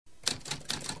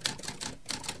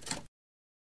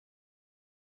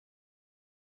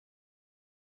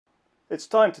It's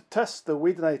time to test the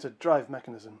Weedinator drive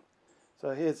mechanism. So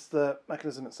here's the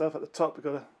mechanism itself. At the top we've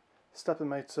got a stepper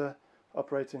motor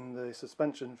operating the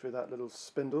suspension through that little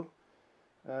spindle.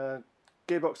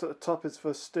 Gearbox at the top is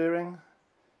for steering,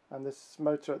 and this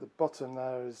motor at the bottom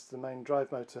there is the main drive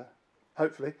motor,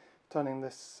 hopefully turning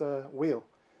this wheel.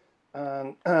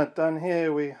 And down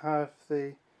here we have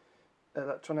the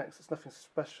electronics. It's nothing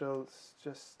special, it's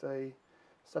just a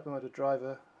stepper motor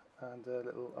driver and a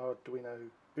little Arduino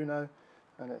Uno,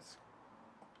 and it's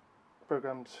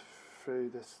programmed through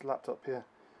this laptop here.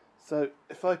 So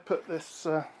if I put this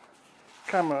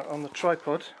camera on the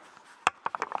tripod,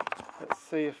 let's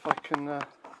see if I can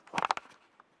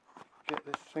get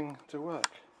this thing to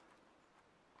work.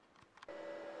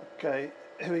 Okay,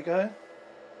 here we go.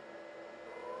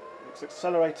 It's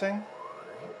accelerating.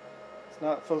 It's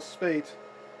now at full speed.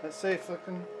 Let's see if I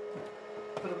can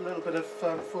put a little bit of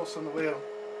force on the wheel.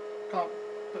 Can't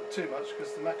put too much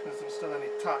because the mechanism's still only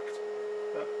tacked,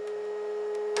 but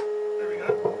there we go.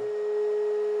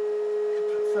 Can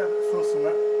put a fair bit of force on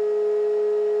that,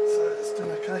 so it's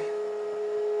doing okay.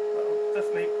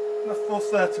 Definitely enough force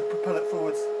there to propel it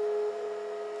forwards.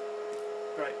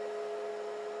 Great.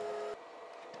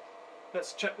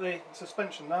 Let's check the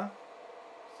suspension now.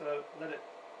 So let it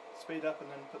speed up and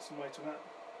then put some weight on it.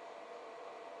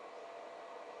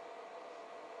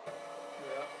 Here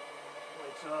we are.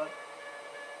 Weight's hard.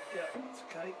 Yeah, that's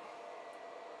okay.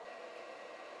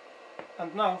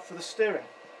 And now for the steering.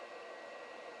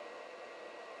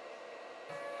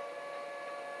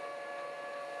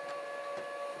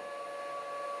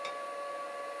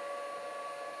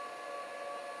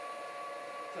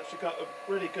 It's actually got a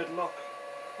really good lock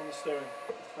on the steering.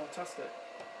 It's fantastic.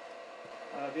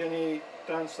 The only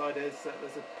downside is that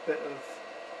there's a bit of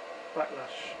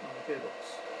backlash on the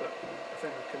gearbox, but I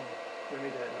think I can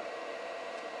remediate that.